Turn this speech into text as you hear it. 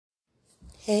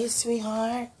Hey,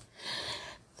 sweetheart.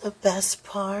 The best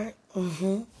part.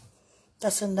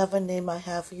 That's another name I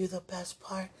have for you, the best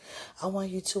part. I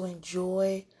want you to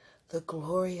enjoy the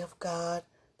glory of God,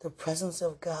 the presence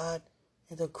of God,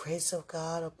 and the grace of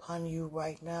God upon you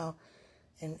right now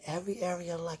in every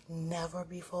area like never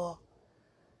before.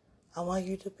 I want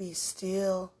you to be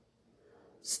still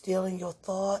in your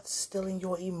thoughts, still in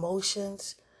your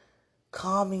emotions,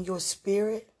 calm in your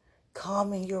spirit,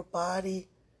 calm in your body,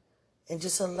 and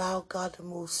just allow God to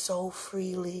move so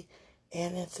freely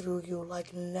in and through you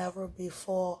like never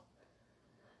before.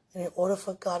 And in order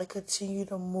for God to continue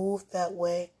to move that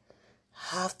way,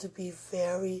 have to be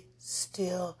very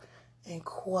still and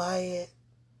quiet.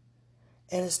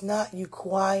 And it's not you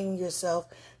quieting yourself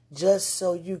just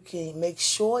so you can make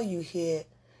sure you hear.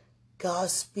 God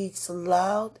speaks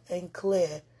loud and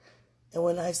clear. And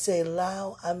when I say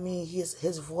loud, I mean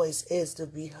his voice is to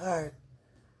be heard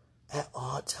at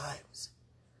all times.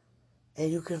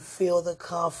 And you can feel the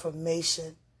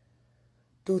confirmation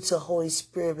due to Holy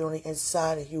Spirit being on the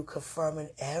inside of you, confirming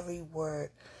every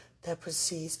word that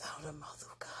proceeds out of the mouth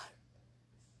of God.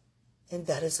 And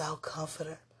that is our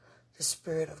comforter, the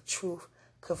Spirit of truth,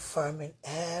 confirming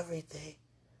everything.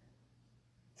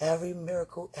 Every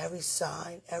miracle, every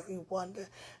sign, every wonder,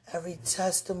 every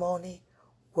testimony,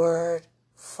 word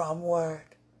from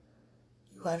word.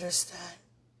 You understand?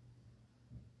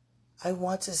 I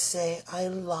want to say I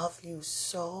love you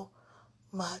so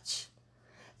much.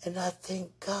 And I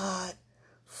thank God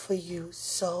for you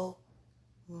so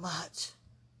much.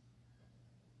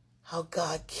 How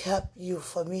God kept you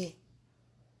for me.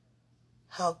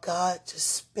 How God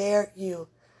just spared you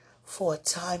for a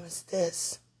time as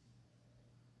this.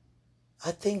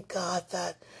 I thank God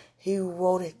that He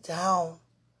wrote it down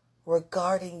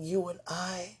regarding you and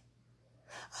I.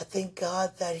 I thank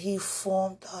God that He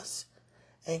formed us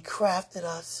and crafted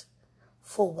us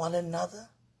for one another.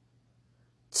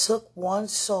 Took one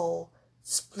soul,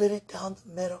 split it down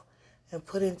the middle, and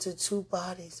put it into two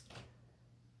bodies,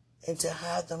 and to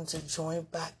have them to join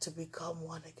back to become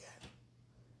one again.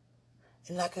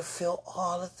 And I can feel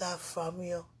all of that from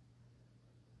you.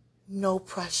 No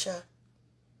pressure.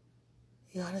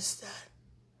 You understand?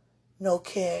 No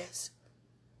cares.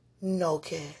 No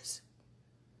cares.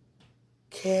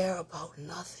 Care about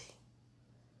nothing.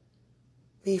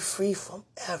 Be free from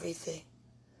everything.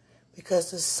 Because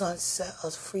the Son set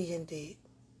us free indeed.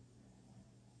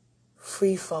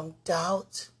 Free from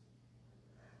doubt.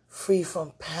 Free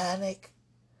from panic.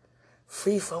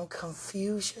 Free from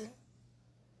confusion.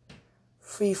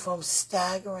 Free from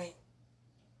staggering.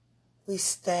 We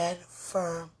stand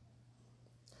firm.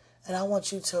 And I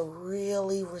want you to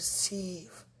really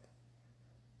receive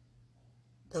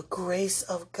the grace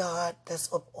of God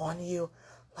that's upon you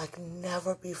like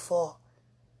never before.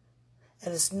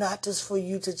 And it's not just for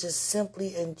you to just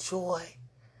simply enjoy.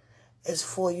 It's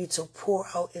for you to pour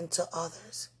out into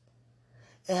others.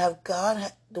 And have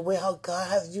God, the way how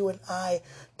God has you and I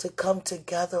to come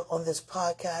together on this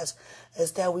podcast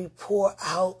is that we pour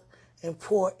out and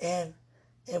pour in,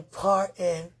 impart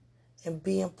in, and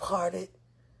be imparted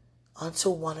unto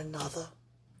one another.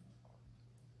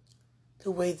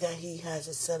 The way that He has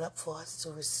it set up for us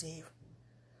to receive.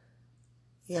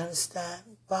 You understand?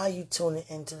 By you tuning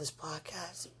into this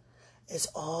podcast, it's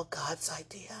all God's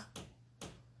idea.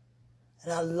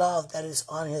 And I love that it's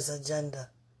on His agenda.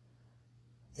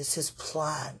 It's His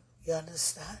plan. You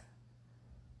understand?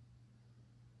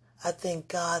 I thank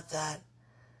God that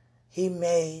He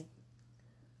made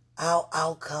our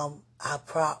outcome our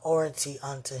priority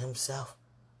unto Himself,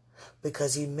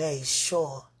 because He made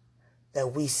sure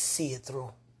that we see it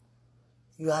through.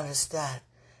 You understand?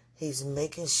 He's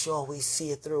making sure we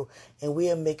see it through. And we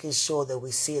are making sure that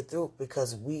we see it through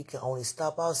because we can only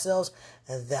stop ourselves,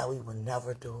 and that we will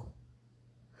never do.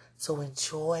 So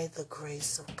enjoy the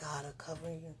grace of God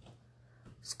covering you.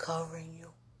 It's covering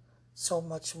you. So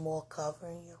much more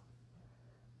covering you.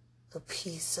 The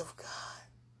peace of God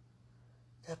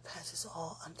that passes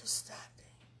all understanding.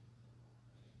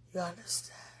 You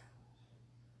understand?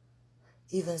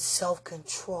 Even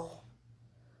self-control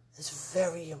is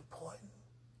very important.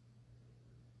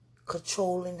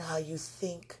 Controlling how you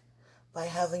think by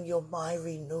having your mind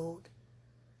renewed.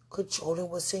 Controlling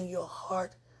what's in your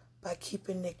heart by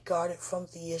keeping it guarded from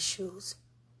the issues.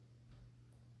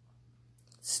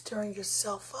 Stirring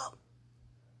yourself up.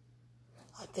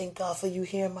 I thank God for you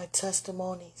hearing my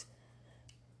testimonies.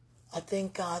 I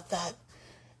thank God that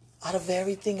out of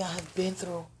everything I have been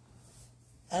through,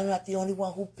 I'm not the only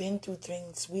one who's been through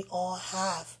things. We all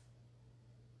have.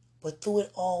 But through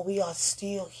it all, we are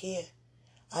still here.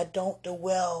 I don't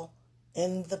dwell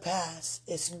in the past.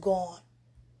 It's gone.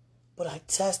 but I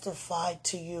testified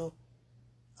to you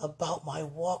about my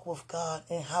walk with God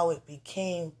and how it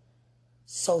became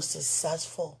so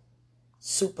successful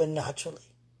supernaturally.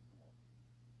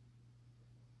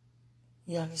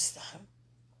 You understand?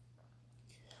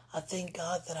 I thank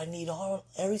God that I need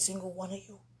every single one of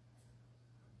you.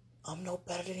 I'm no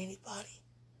better than anybody.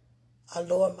 I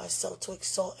lower myself to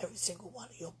exalt every single one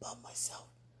of you above myself.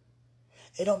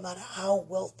 It don't matter how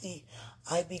wealthy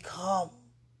I become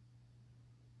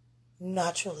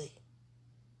naturally.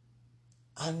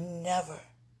 I'm never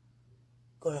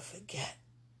going to forget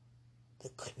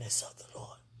the goodness of the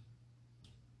Lord.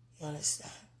 You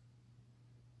understand?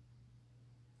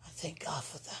 I thank God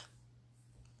for that.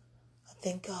 I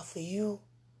thank God for you.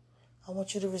 I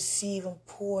want you to receive and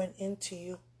pour into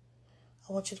you.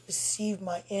 I want you to receive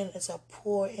my end as I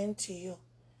pour into you.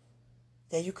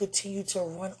 That you continue to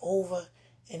run over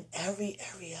in every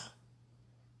area,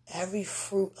 every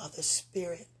fruit of the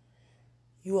Spirit.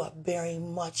 You are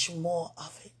bearing much more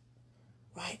of it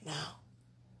right now.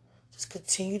 Just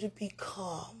continue to be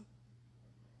calm.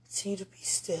 Continue to be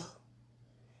still.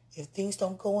 If things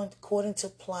don't go according to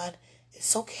plan,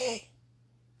 it's okay.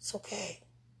 It's okay.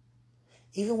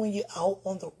 Even when you're out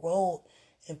on the road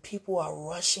and people are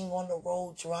rushing on the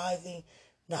road, driving,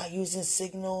 not using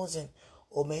signals,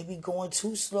 or maybe going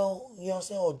too slow, you know what I'm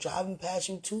saying, or driving past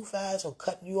you too fast or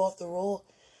cutting you off the road,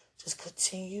 just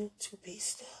continue to be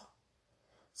still.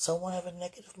 Someone have a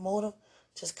negative motive,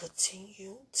 just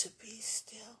continue to be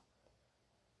still.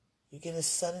 You get a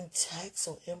sudden text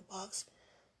or inbox,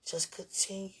 just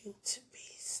continue to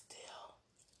be still.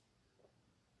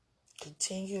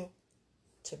 Continue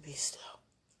to be still.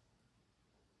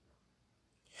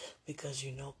 Because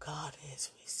you know God is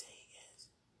who He say He is.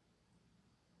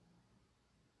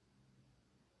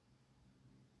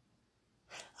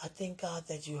 I thank God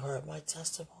that you heard my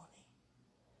testimony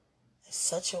in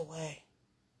such a way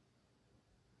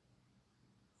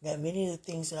that many of the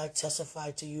things that I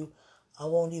testified to you, I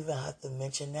won't even have to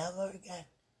mention ever again.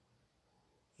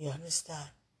 You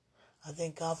understand? I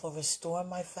thank God for restoring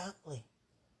my family.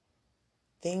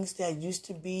 Things that used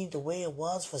to be the way it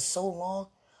was for so long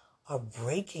are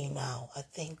breaking now. I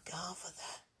thank God for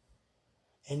that.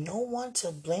 And no one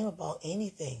to blame about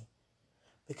anything,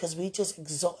 because we just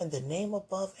exalt in the name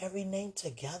above every name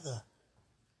together.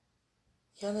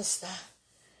 You understand?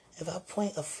 If I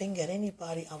point a finger at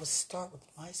anybody, I would start with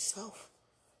myself.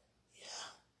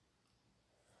 Yeah.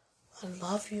 I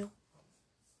love you.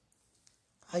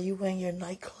 Are you wearing your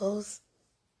night clothes?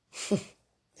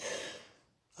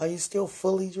 Are you still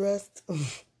fully dressed? I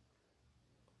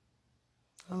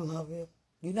love you.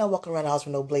 You're not walking around the house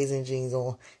with no blazing jeans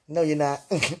on. No, you're not.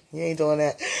 You ain't doing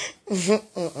that.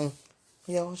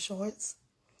 You on shorts?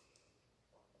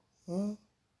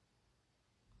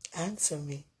 Answer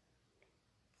me.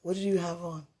 What did you have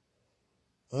on?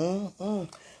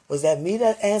 Was that me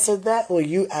that answered that, or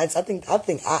you answered? I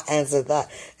think I answered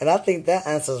that, and I think that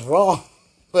answer's wrong.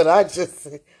 But I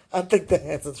think the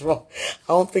answer's wrong.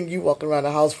 I don't think you walking around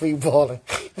the house free balling.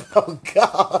 Oh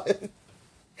God,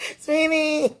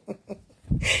 Sweetie,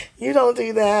 you don't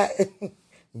do that,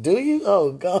 do you?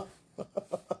 Oh God,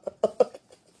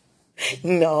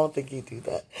 no, I don't think you do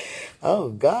that. Oh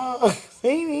God,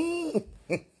 Sweetie,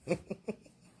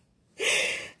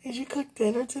 did you cook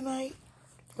dinner tonight?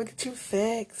 What did you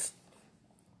fix?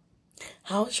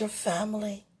 How's your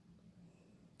family?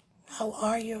 How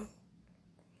are you?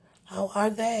 How are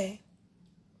they?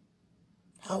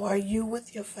 How are you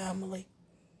with your family?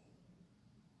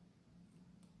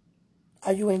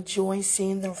 Are you enjoying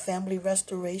seeing their family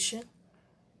restoration?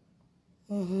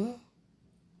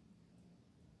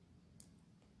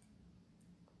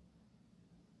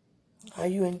 Are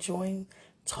you enjoying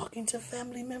talking to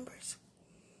family members?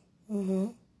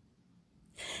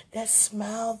 That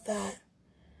smile that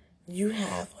you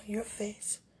have on your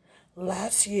face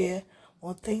last year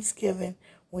on Thanksgiving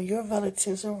when your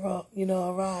relatives arrived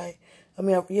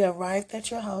at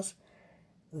your house.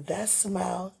 That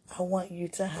smile I want you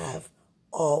to have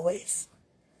always.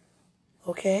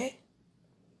 Okay?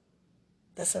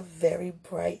 That's a very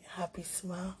bright, happy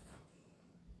smile.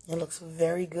 It looks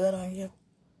very good on you.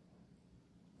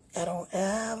 I don't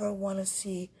ever want to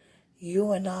see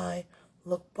you and I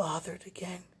look bothered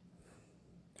again.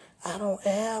 I don't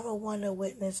ever want to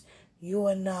witness you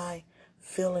and I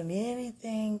feeling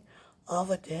anything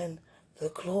other than the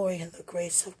glory and the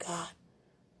grace of God.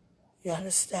 You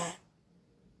understand?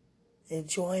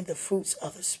 Enjoying the fruits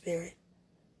of the Spirit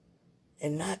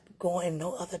and not going in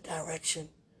no other direction.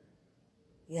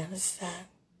 You understand?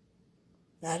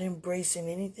 Not embracing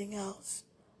anything else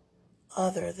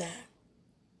other than.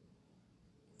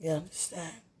 You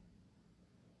understand?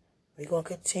 We're going to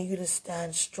continue to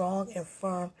stand strong and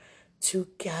firm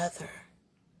together.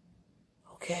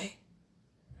 Okay?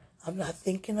 I'm not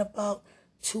thinking about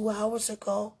 2 hours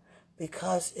ago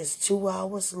because it's 2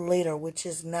 hours later, which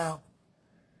is now.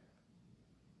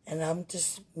 And I'm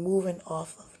just moving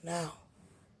off of now.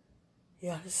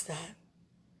 You understand?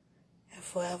 And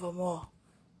forevermore.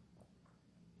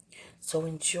 So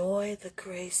enjoy the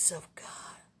grace of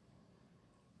God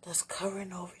that's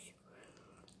covering over you.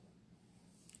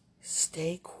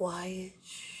 Stay quiet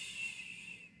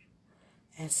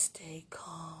and stay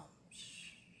calm.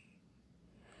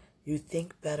 You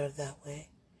think better that way.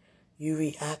 You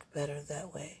react better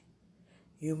that way.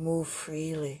 You move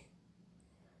freely.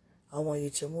 I want you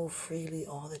to move freely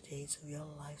all the days of your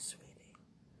life, sweetie.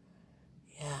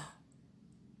 Yeah.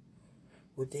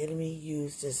 What the enemy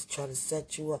used is try to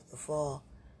set you up to fall.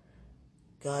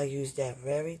 God used that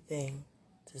very thing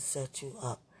to set you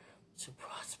up to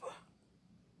prosper.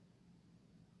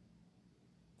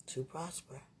 To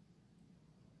prosper.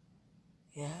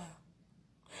 Yeah.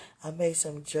 I made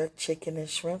some jerk chicken and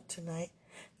shrimp tonight.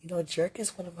 You know, jerk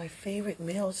is one of my favorite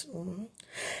meals. Mm-hmm.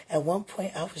 At one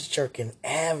point, I was jerking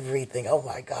everything. Oh,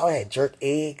 my God. I had jerk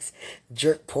eggs,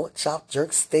 jerk pork chop,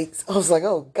 jerk steaks. I was like,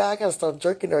 oh, God, I got to start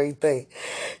jerking everything.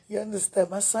 You understand?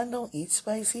 My son don't eat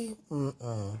spicy.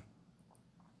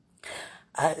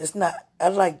 I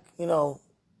like,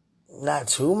 not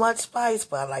too much spice,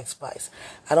 but I like spice.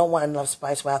 I don't want enough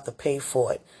spice where I have to pay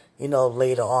for it,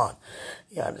 later on.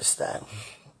 You understand?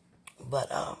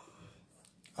 But I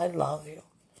love you.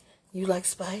 You like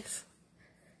spice?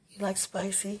 You like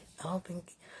spicy? I don't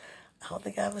think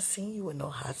I ever seen you with no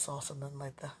hot sauce or nothing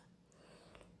like that.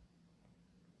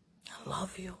 I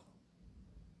love you.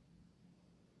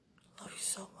 Love you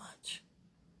so much.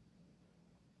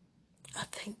 I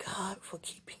thank God for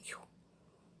keeping you.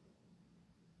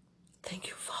 Thank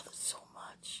you, Father, so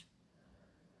much.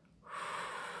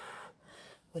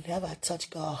 Whenever I touch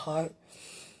God's heart,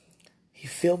 He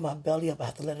filled my belly up. I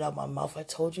have to let it out of my mouth. I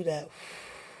told you that.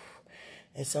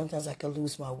 And sometimes I can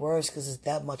lose my words because it's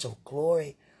that much of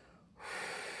glory.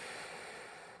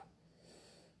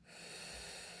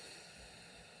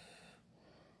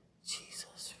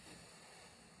 Jesus.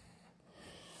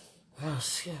 Oh,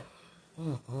 shit.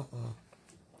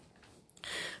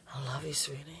 I love you,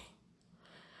 sweetie.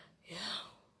 Yeah.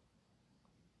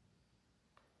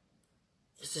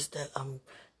 It's just that I'm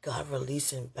God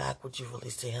releasing back what you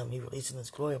released to Him. He releasing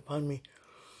His glory upon me.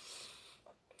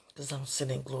 Because I'm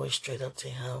sending glory straight up to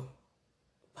Him.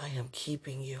 By Him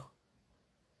keeping you.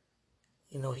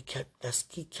 He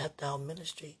kept our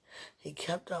ministry. He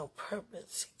kept our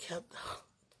purpose. He kept our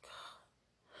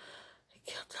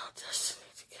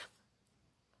destiny together.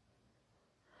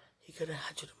 He could have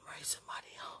had you to marry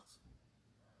somebody else.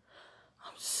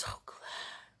 I'm so glad.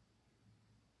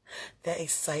 That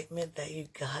excitement that you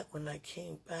got when I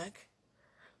came back,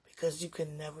 because you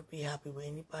can never be happy with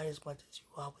anybody as much as you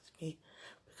are with me,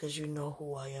 because you know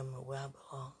who I am and where I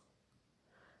belong,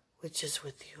 which is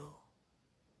with you.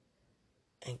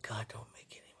 And God don't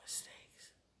make any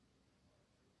mistakes.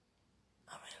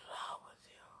 I'm in love with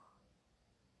you.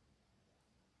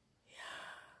 Yeah.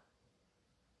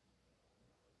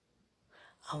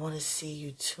 I want to see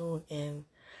you tune in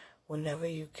whenever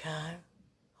you can,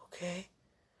 okay?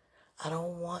 I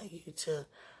don't want you to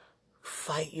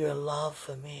fight your love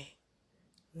for me.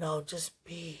 No, just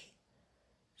be.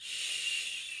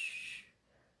 Shh.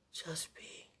 Just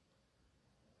be.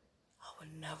 I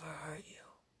would never hurt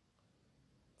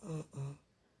you.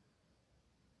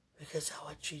 Because how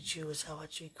I treat you is how I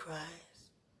treat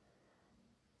Christ.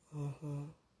 I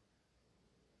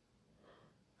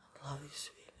love you,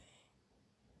 sweetie.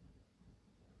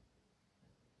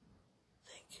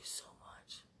 Thank you so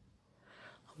much.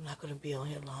 I'm not going to be on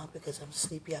here long because I'm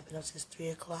sleepy. I've been up since 3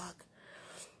 o'clock.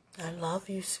 I love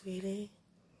you, sweetie.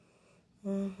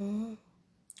 What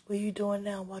are you doing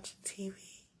now? Watching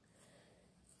TV?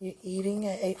 You eating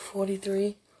at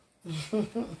 8:43?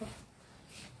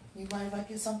 You mind if I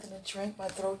get something to drink? My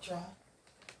throat dry.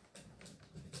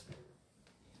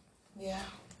 Yeah.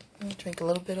 Let me drink a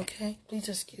little bit, okay? Please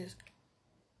excuse me.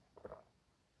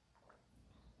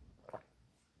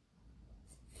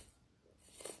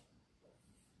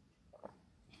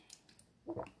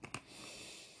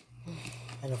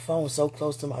 And the phone was so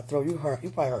close to my throat. You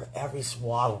probably heard every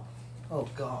swallow. Oh,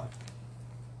 God.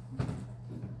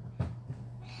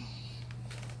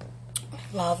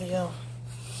 Love you.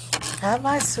 Hi,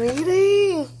 my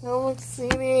sweetie. Oh, my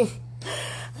sweetie.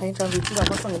 I ain't trying to be too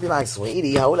much. I'm trying to be like,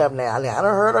 sweetie, hold up now. I done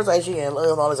heard her say she in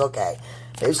love. All is okay.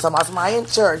 They was talking about somebody in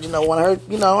church, one of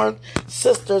her, her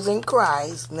sisters in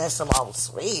Christ. And that's some old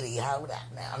sweetie. Hold that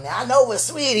now. Now I know what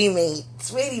sweetie means.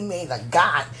 Sweetie means a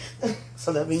God.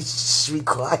 So let me be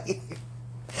quiet.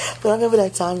 But I remember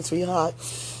that time, sweetheart,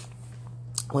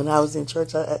 when I was in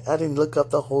church, I didn't look up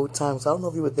the whole time, so I don't know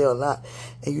if you were there or not.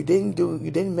 And you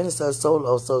didn't minister a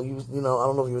solo, so I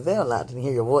don't know if you were there or not. I didn't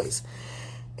hear your voice.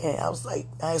 And I was like,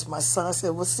 I asked my son, I said,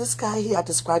 what's this guy here? I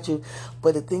described you.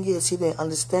 But the thing is, he didn't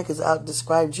understand because I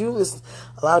described you as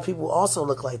a lot of people also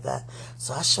look like that.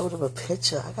 So I showed him a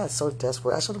picture. I got so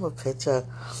desperate. I showed him a picture,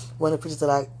 one of the pictures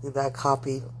that I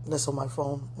copied. That's on my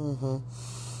phone.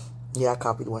 Yeah, I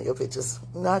copied one of your pictures.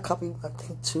 No, I copied, I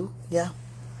think, 2. Yeah.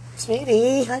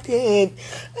 Sweetie, I did.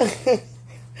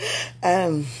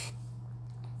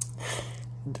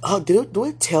 Oh, do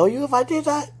it tell you if I did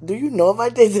that? Do you know if I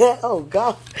did that? Oh,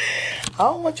 God. I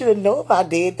don't want you to know if I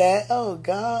did that. Oh,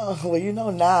 God. Well, you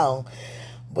know now.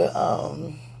 But,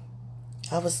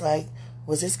 I was like,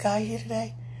 was this guy here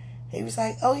today? He was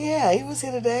like, oh, yeah, he was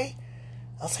here today.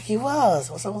 I was like, he was.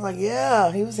 So I was like,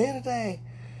 yeah, he was here today.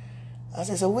 I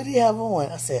said, so what do you have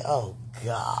on? I said, oh,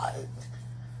 God.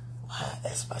 Wow,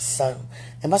 that's my son.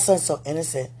 And my son's so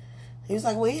innocent. He was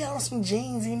like, well, he had on some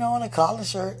jeans, and a collar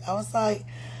shirt. I was like,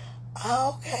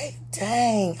 oh, okay,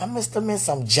 dang. I missed him in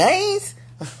some jeans?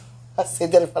 I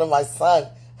said that in front of my son.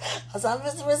 I said, I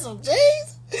missed him in some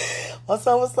jeans? My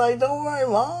son was like, don't worry,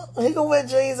 Mom. He gonna wear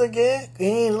jeans again. He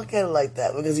ain't look at it like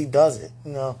that because he does it,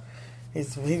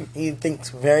 He thinks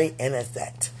very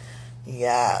innocent.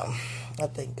 Yeah, I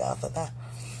thank God for that.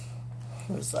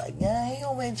 He was like, yeah, he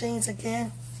gonna wear jeans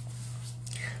again.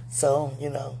 So,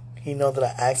 he know that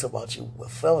I asked about you.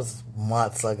 That was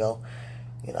months ago.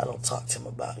 I don't talk to him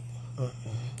about you.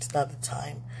 It's not the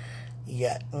time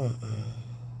yet.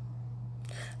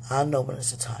 I know when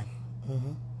it's the time.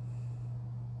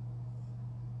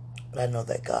 But I know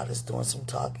that God is doing some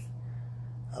talking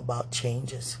about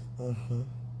changes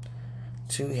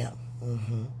to him.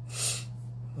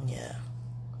 Yeah,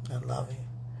 I love you.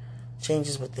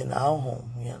 Changes within our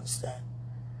home, you understand?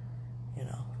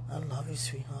 I love you,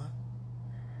 sweetheart.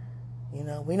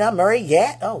 We not married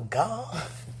yet. Oh, God.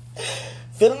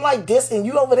 Feeling like this and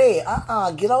you over there.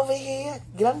 Get over here.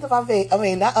 Get under my bed. I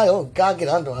mean, not, oh, God, get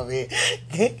under my bed.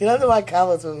 Get under my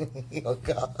covers with me. Oh,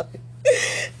 God.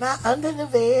 Not under the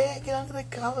bed. Get under the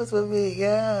covers with me.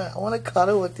 Yeah. I want to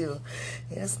cuddle with you.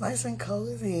 Yeah, it's nice and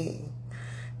cozy.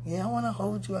 Yeah, I want to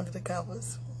hold you under the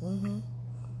covers.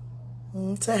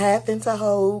 To have and to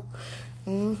hold.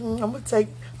 I'm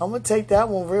gonna take that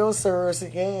one real serious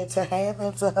again. To have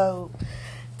and to hold.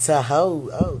 To hold.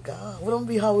 Oh, God. What am I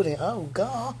be holding? Oh,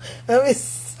 God. Let me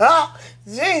stop.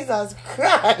 Jesus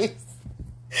Christ.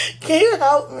 Can you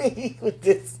help me with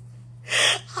this?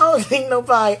 I don't think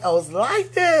nobody else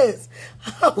like this.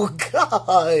 Oh,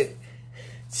 God.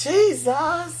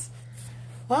 Jesus.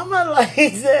 Why am I like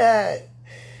that?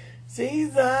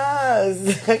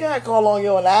 Jesus. I gotta call on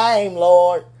your name,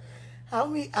 Lord. Help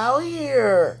me out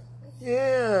here.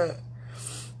 Yeah.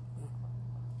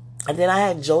 And then I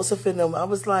had Joseph in them. I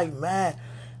was like, man,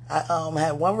 I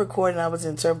had one recording I was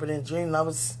interpreting a dream, and I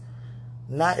was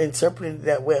not interpreting it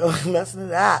that well, messing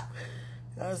it up.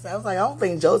 I was like, I don't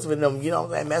think Joseph and them,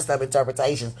 messed up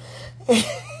interpretations.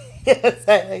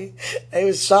 They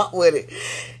was shocked with it.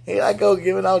 He like go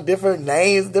giving out different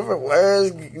names, different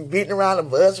words, beating around the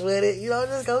bush with it.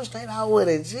 Just go straight out with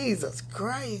it. Jesus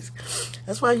Christ.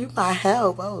 That's why you my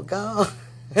help. Oh, God.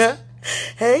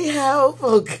 Hey, help.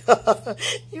 Oh, God.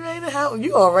 You ain't help.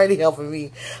 You already helping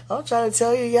me. I'm trying to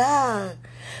tell you, yeah.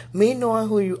 Me knowing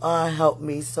who you are helped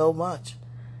me so much.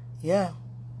 Yeah.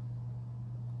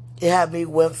 It had me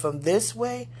went from this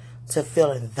way to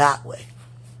feeling that way.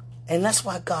 And that's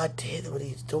why God did what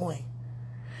he's doing.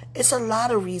 It's a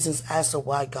lot of reasons as to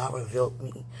why God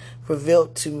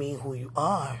revealed to me who you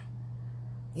are.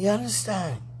 You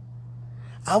understand?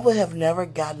 I would have never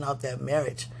gotten out that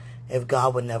marriage if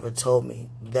God would never told me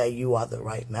that you are the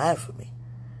right man for me.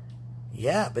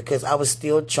 Yeah, because I was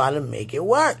still trying to make it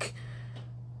work.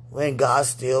 When God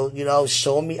still,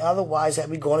 showing me otherwise, had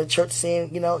me going to church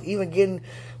seeing, even getting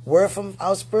word from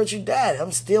our spiritual dad.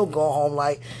 I'm still going home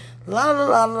like, la, la,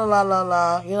 la, la, la, la,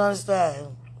 la. You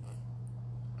understand?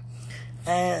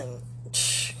 And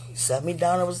he sat me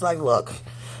down and was like, look.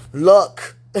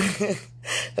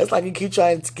 That's like you keep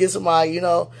trying to get somebody,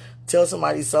 tell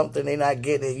somebody something, they not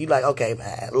getting it. You like, okay,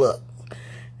 man, look.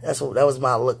 That was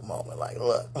my look moment. Like,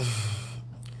 look.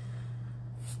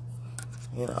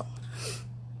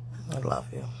 I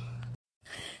love you.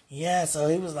 Yeah, so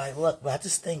he was like, look, but I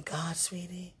just thank God,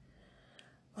 sweetie.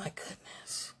 My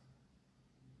goodness.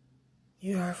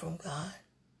 You heard from God.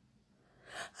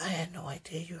 I had no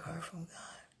idea you heard from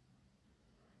God.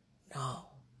 No.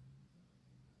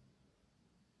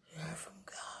 You heard from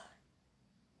God.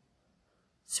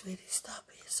 Sweetie, stop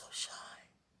being so shy.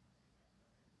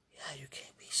 Yeah, you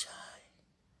can't be shy.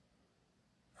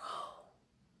 No.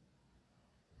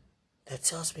 That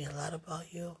tells me a lot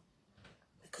about you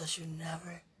because you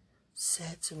never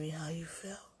said to me how you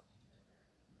felt.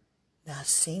 Now, I've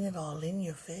seen it all in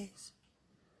your face.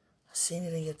 I've seen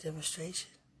it in your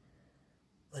demonstration.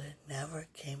 But it never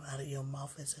came out of your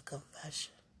mouth as a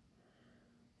confession.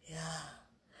 Yeah.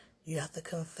 You have to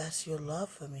confess your love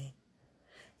for me.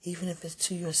 Even if it's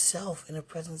to yourself in the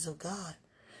presence of God.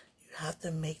 You have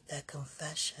to make that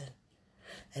confession.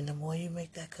 And the more you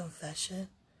make that confession,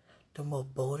 the more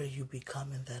bolder you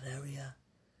become in that area.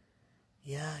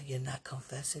 Yeah, you're not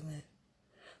confessing it.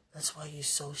 That's why you're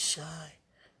so shy.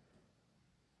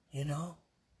 You know?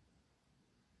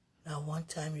 Now, one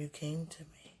time you came to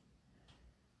me.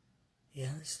 You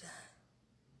understand?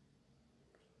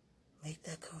 Make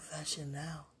that confession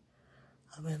now.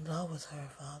 I'm in love with her,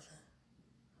 Father.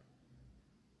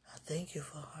 I thank you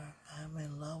for her. I'm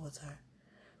in love with her.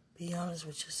 Be honest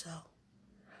with yourself.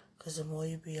 Because the more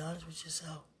you be honest with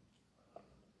yourself,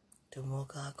 the more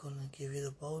God going to give you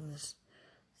the boldness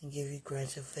and give you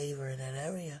grant of favor in that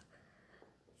area.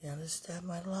 You understand,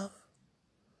 my love?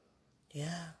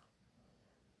 Yeah.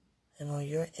 And on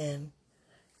your end,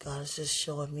 God is just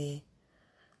showing me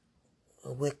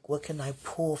what can I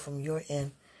pull from your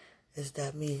end is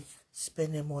that me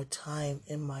spending more time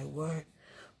in my word.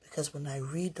 Because when I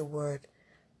read the word,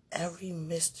 every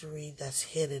mystery that's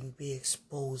hidden be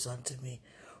exposed unto me.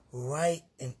 Right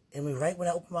when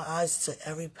I open my eyes to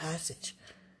every passage.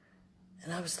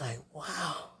 And I was like,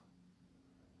 wow.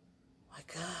 My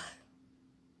God.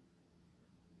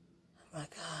 My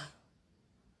God.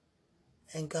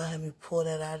 And God had me pull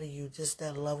that out of you, just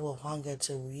that level of hunger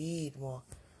to read more.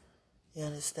 You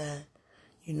understand?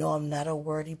 You know I'm not a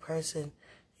wordy person.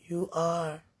 You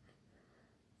are.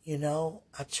 You know,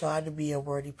 I tried to be a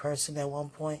wordy person at one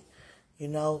point. You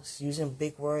know, using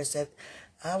big words that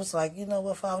I was like, you know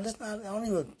what, Father, let's not, I don't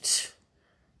even,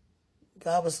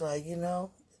 God was like, you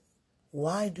know,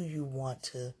 why do you want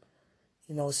to,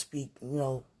 you know, speak, you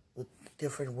know, with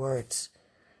different words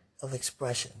of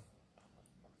expression?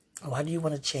 Why do you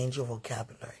want to change your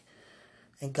vocabulary?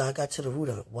 And God got to the root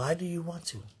of it. Why do you want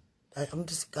to?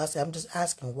 God said, I'm just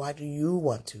asking, why do you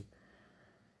want to?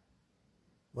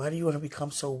 Why do you want to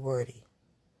become so wordy?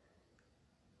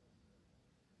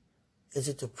 Is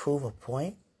it to prove a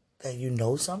point that you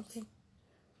know something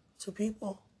to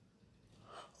people?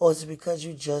 Or is it because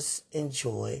you just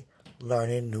enjoy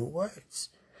learning new words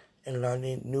and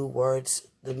learning new words,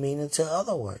 the meaning to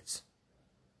other words?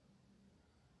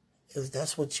 If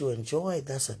that's what you enjoy,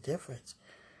 that's a difference.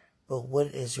 But what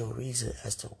is your reason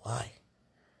as to why?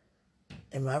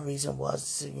 And my reason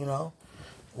was, you know,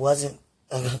 wasn't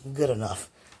good enough.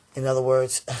 In other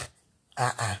words,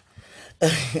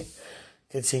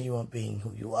 continue on being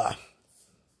who you are.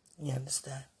 You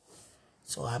understand?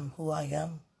 So I'm who I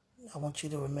am. I want you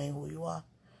to remain who you are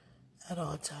at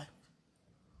all times.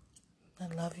 I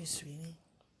love you, sweetie.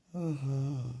 I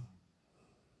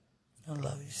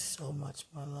love you so much,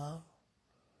 my love.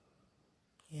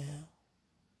 Yeah.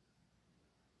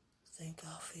 Thank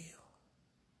God for you.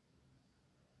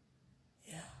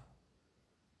 Yeah.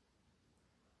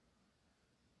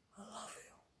 I love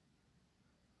you.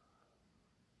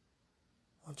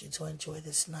 I want you to enjoy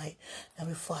this night. And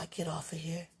before I get off of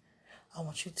here, I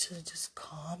want you to just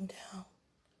calm down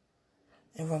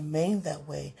and remain that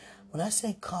way. When I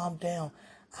say calm down,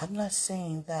 I'm not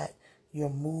saying that you're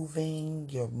moving,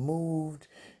 you're moved,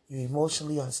 you're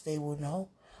emotionally unstable. No.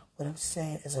 What I'm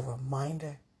saying is a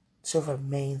reminder to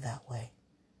remain that way.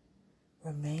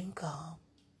 Remain calm,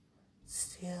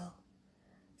 still,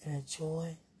 and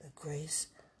enjoy the grace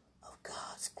of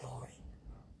God's glory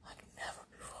like never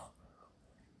before.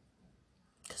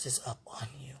 Because it's up on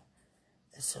you,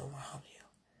 it's around you,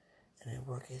 and it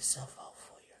works itself out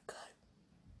for your good.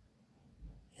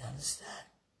 You understand?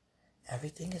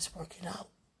 Everything is working out.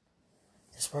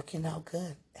 It's working out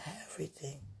good.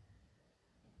 Everything.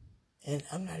 And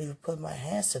I'm not even putting my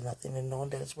hands to nothing and knowing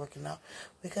that it's working out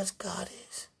because God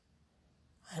is.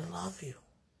 I love you.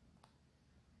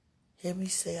 Hear me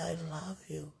say I love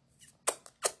you.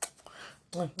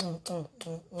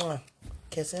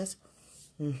 Kisses.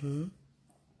 I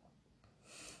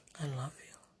love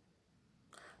you.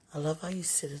 I love how you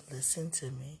sit and listen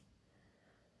to me.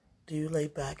 Do you lay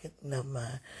back and never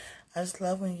mind. I just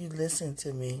love when you listen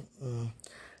to me.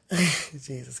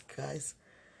 Jesus Christ.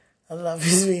 I love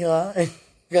you, sweetheart.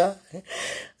 God,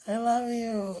 I love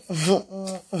you.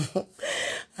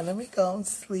 And let me go. I'm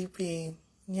sleepy.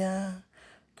 Yeah.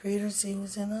 Greater is He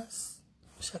who's in us.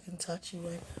 Wish I can touch you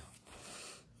right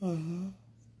now.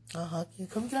 I'll hug you.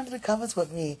 Come get under the covers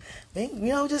with me.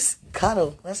 Just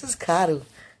cuddle. Let's just cuddle.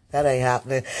 That ain't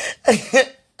happening.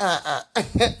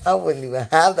 I wouldn't even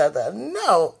have that.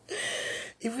 No.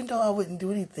 Even though I wouldn't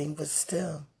do anything, but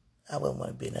still, I wouldn't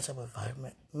want to be in that type of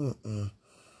environment.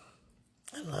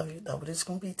 I love you, though, but it's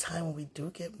going to be time when we do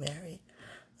get married.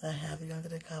 I have you under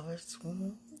the covers.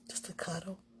 Just a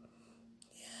cuddle.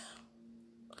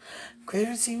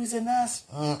 Greater is He who's in us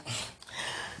than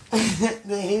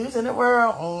He who's in the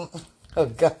world. Oh,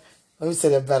 God. Let me say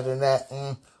that better than that.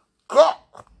 God.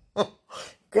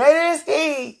 Greater is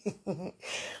He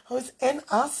who's in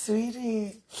us,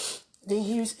 sweetie, than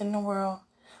He who's in the world.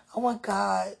 I want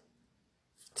God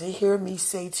to hear me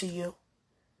say to you,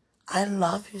 I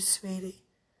love you, sweetie,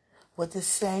 with the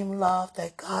same love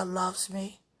that God loves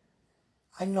me.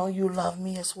 I know you love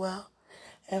me as well.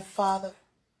 And Father,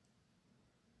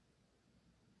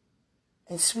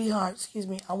 and sweetheart,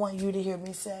 I want you to hear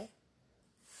me say,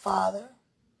 Father,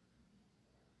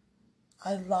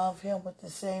 I love him with the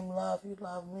same love you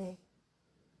love me.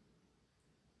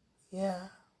 Yeah.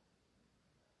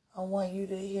 I want you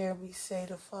to hear me say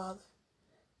to Father,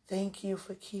 thank you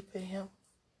for keeping him.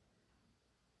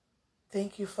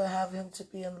 Thank you for having him to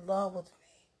be in love with me.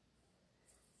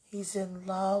 He's in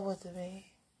love with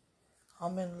me.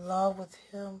 I'm in love with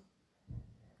him.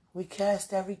 We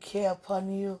cast every care upon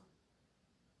you.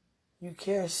 You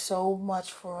care so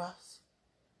much for us.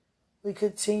 We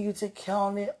continue to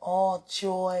count it all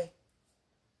joy.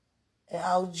 And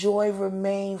our joy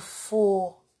remain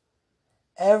full.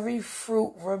 Every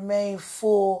fruit remain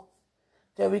full.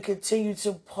 That we continue to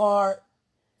impart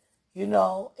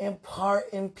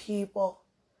in people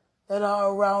that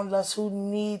are around us who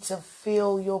need to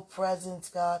feel your presence,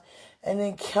 God, and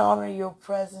encounter your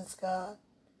presence, God.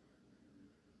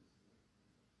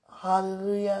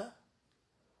 Hallelujah.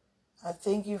 I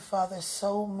thank you, Father,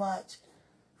 so much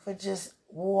for just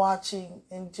watching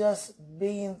and just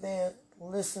being there,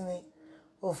 listening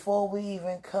before we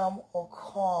even come or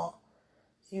call.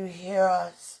 You hear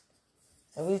us.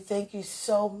 And we thank you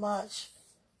so much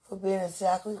for being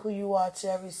exactly who you are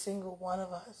to every single one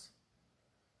of us.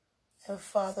 And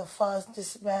Father,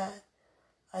 this man,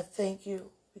 I thank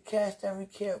you. We cast every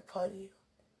care upon you.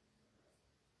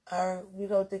 I,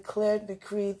 declare and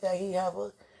decree that he have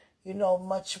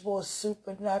much more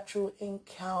supernatural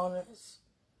encounters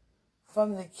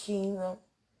from the kingdom.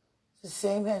 The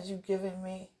same as you've given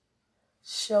me.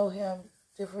 Show him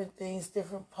different things,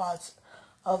 different parts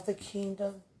of the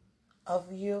kingdom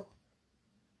of you.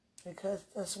 Because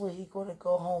that's where he's going to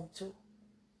go home to.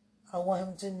 I want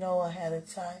him to know ahead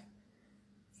of time.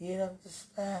 You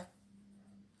understand?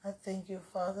 I thank you,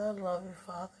 Father. I love you,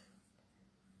 Father.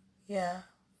 Yeah.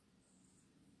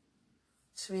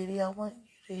 Sweetie, I want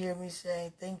you to hear me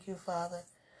say, thank you, Father.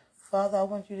 Father, I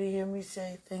want you to hear me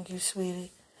say, thank you,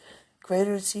 sweetie.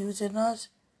 Greater is he who's in us.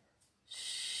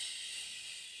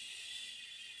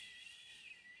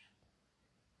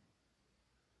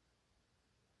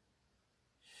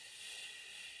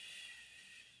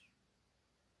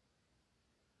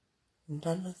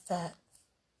 None of that.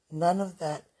 None of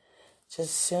that.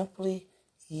 Just simply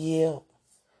yield.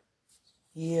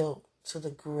 Yield to the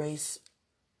grace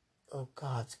of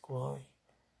God's glory.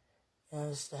 You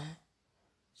understand?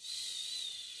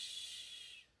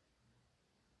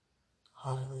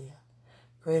 Hallelujah.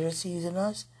 Greater is he in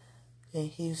us than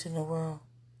he who's in the world.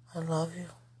 I love you.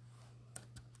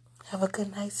 Have a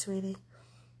good night, sweetie.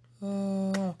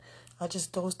 I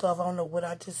just dozed off. I don't know what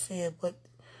I just said, but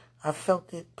I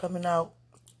felt it coming out.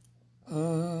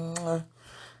 I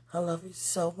love you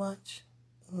so much.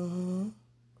 I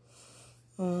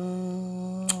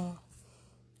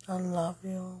love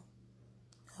you.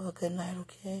 Have a good night,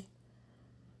 okay?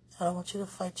 I don't want you to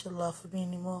fight your love for me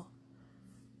anymore.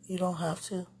 You don't have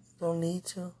to. Don't need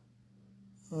to.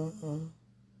 I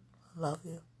love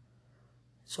you.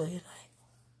 Enjoy your night.